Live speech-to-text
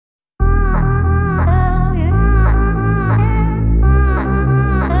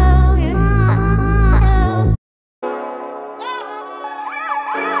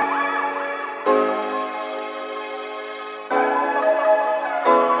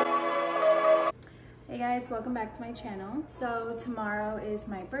guys, welcome back to my channel. So tomorrow is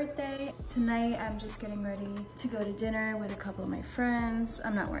my birthday. Tonight I'm just getting ready to go to dinner with a couple of my friends.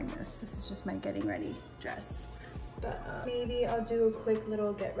 I'm not wearing this. This is just my getting ready dress. But maybe I'll do a quick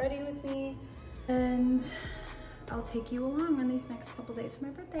little get ready with me and I'll take you along on these next couple days for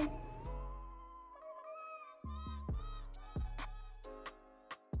my birthday.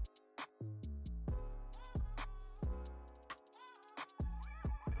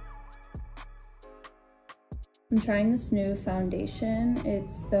 I'm trying this new foundation.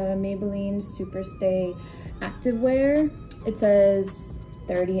 It's the Maybelline Superstay Activewear. It says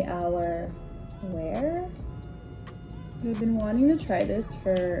 30-hour wear. I've been wanting to try this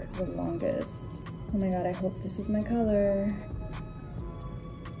for the longest. Oh my god, I hope this is my color.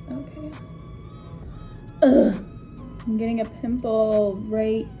 Okay. Ugh, I'm getting a pimple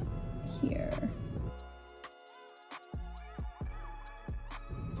right here.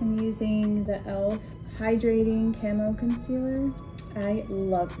 I'm using the e.l.f. Hydrating Camo Concealer. I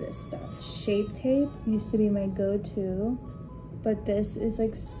love this stuff. Shape Tape used to be my go-to, but this is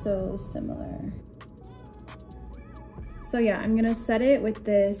like so similar. So yeah, I'm gonna set it with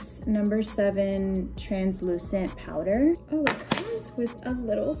this number 7 translucent powder. Oh, it comes with a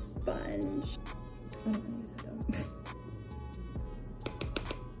little sponge. I don't wanna use it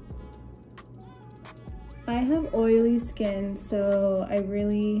though. I have oily skin, so I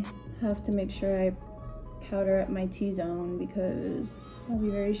really have to make sure I powder up my T-zone because I'll be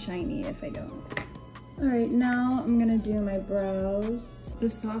very shiny if I don't. All right, now I'm gonna do my brows. The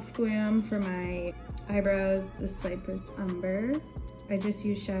Soft Glam for my eyebrows, the Cypress Umber. I just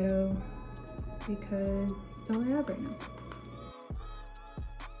use shadow because it's all I have right now.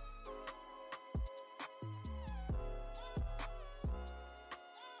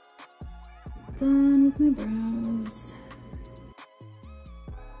 Done with my brows.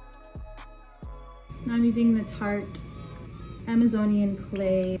 Now I'm using the Tarte Amazonian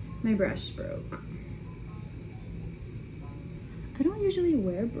Clay. My brush broke. I don't usually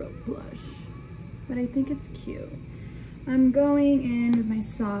wear blush, but I think it's cute. I'm going in with my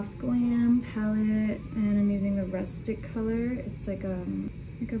Soft Glam palette and I'm using the Rustic color. It's like a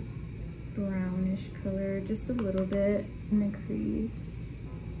brownish color, just a little bit in the crease.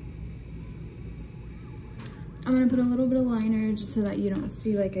 I'm gonna put a little bit of liner just so that you don't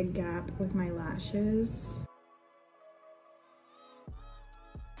see like a gap with my lashes.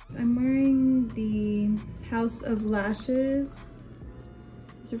 I'm wearing the House of Lashes.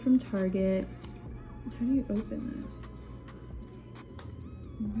 These are from Target. How do you open this?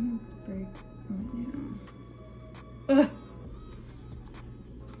 I'm gonna break right now. Ugh.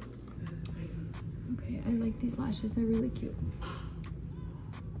 Okay, I like these lashes, they're really cute.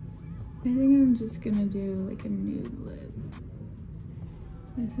 I think I'm just gonna do like a nude lip.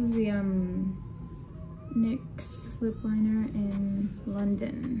 This is the NYX lip liner in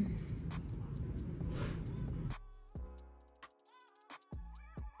London.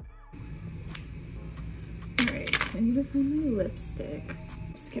 Alright, so I need to find my lipstick.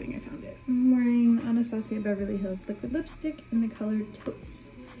 Just kidding, I found it. I'm wearing Anastasia Beverly Hills liquid lipstick in the color Taupe.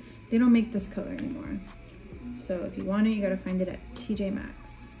 They don't make this color anymore. So if you want it, you gotta find it at TJ Maxx.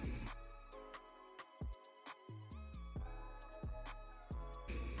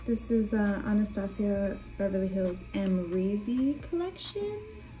 This is the Anastasia Beverly Hills Amrezy collection.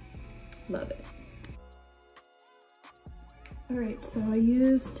 Love it. All right, so I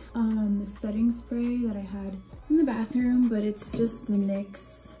used the setting spray that I had in the bathroom, but it's just the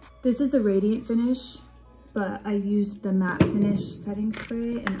NYX. This is the Radiant Finish, but I used the Matte Finish setting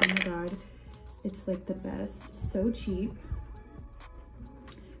spray, and oh my god, it's like the best. It's so cheap.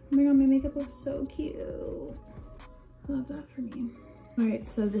 Oh my god, my makeup looks so cute. Love that for me. All right,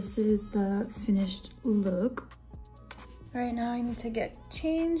 so this is the finished look. All right, now I need to get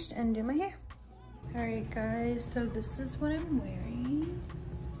changed and do my hair. All right, guys, so this is what I'm wearing.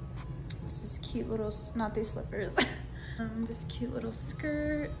 This is cute little, not these slippers. This cute little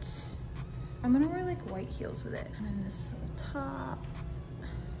skirt. I'm gonna wear like white heels with it. And then this little top.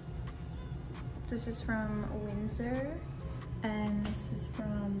 This is from Windsor, and this is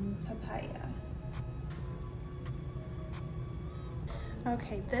from Papaya.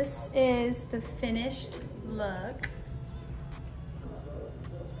 Okay, this is the finished look.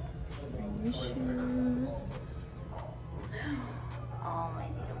 Wearing new shoes. Oh, my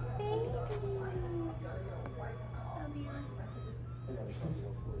little baby. Love you.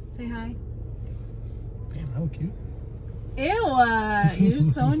 Say hi. Damn, I look cute. Ew, you're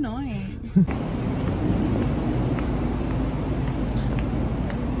so annoying.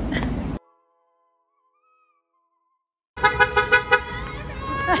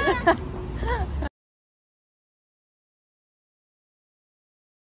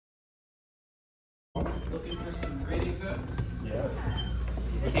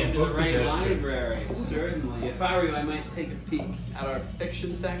 if I were you, I might take a peek at our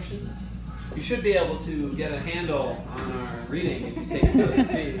fiction section. You should be able to get a handle on our reading if you take a closer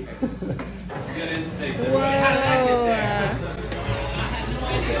peek. Good instincts.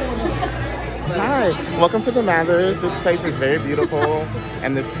 Hi, welcome to the Mathers. This place is very beautiful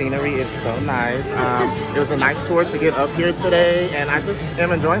and the scenery is so nice. It was a nice tour to get up here today and I just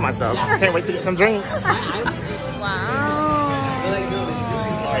am enjoying myself. Can't wait to get some drinks.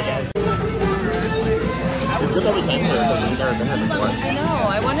 It's good that we came here because we've never been here before. I know,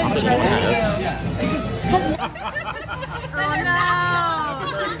 I wanted to try something new. Oh no!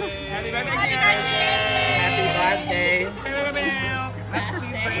 Happy birthday!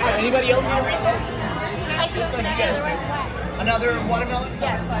 Anybody else need a refill? I do. Another watermelon?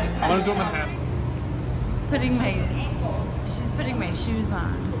 Yes. I'm gonna do them in half. She's putting my shoes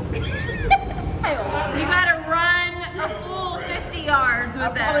on. You gotta run a full 50 yards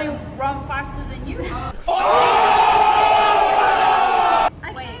with that. I'll probably run faster than you.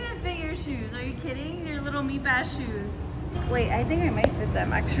 I can't even fit your shoes. Are you kidding? Your little meat bass shoes. Wait, I think I might fit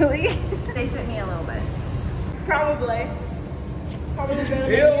them actually. They fit me a little bit. Probably. Probably better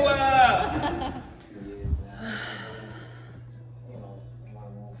than you.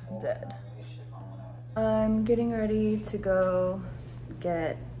 Dead. I'm getting ready to go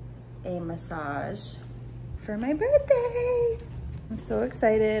get a massage for my birthday. I'm so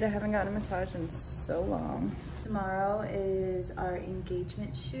excited. I haven't gotten a massage in so long. Tomorrow is our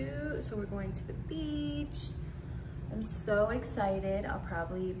engagement shoot, so we're going to the beach. I'm so excited. I'll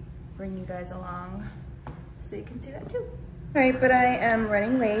probably bring you guys along so you can see that too. All right, but I am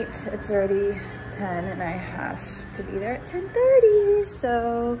running late. It's already 10 and I have to be there at 10:30,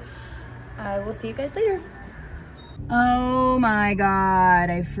 so I will see you guys later. Oh my God,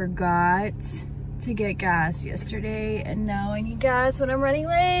 I forgot to get gas yesterday and now I need gas when I'm running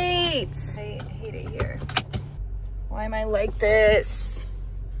late. I hate it here. Why am I like this?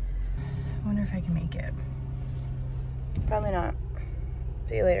 I wonder if I can make it. Probably not.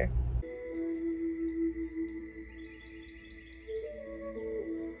 See you later.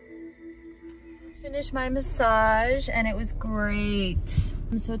 Just finished my massage and it was great.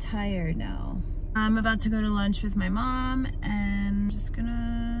 I'm so tired now. I'm about to go to lunch with my mom and I'm just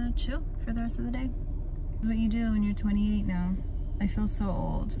gonna chill for the rest of the day. That's what you do when you're 28 now. I feel so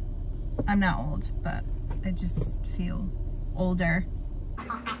old. I'm not old, but I just feel older.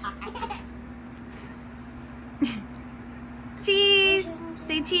 Cheese!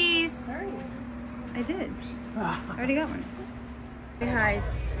 Say cheese! I did. I already got one. Say hi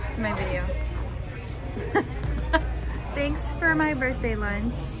to my video. Thanks for my birthday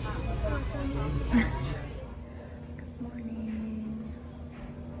lunch. Good morning.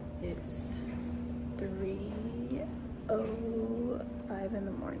 It's 3:05 in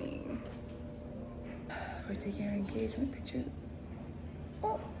the morning. We're taking our engagement pictures.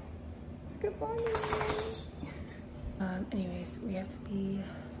 Oh, good morning. Anyways, we have to be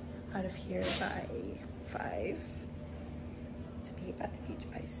out of here by 5 to be at the beach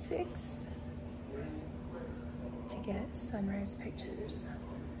by 6 to get sunrise pictures.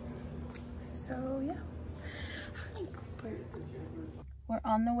 So yeah. Hi, Cooper. We're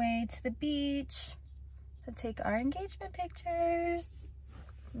on the way to the beach to take our engagement pictures.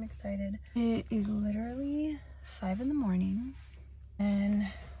 I'm excited. It is literally 5 in the morning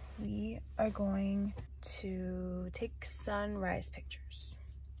and we are going to take sunrise pictures.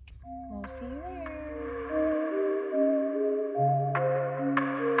 We'll see you there.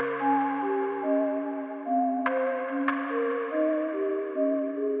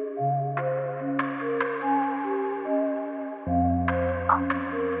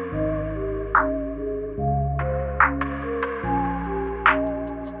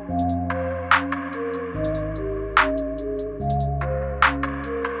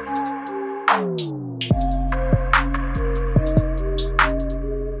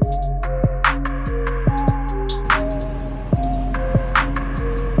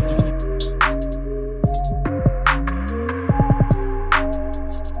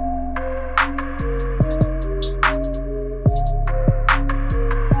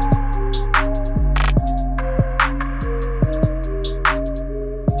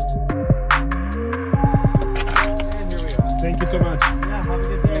 Thank you so much. Yeah, have a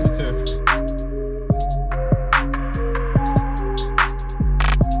good day. You too.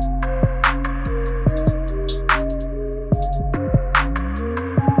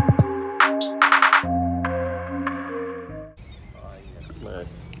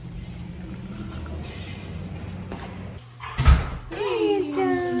 Nice.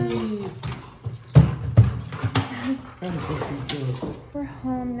 We're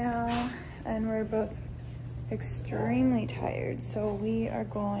home now and we're both extremely tired. So we are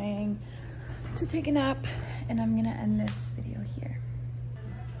going to take a nap and I'm gonna end this video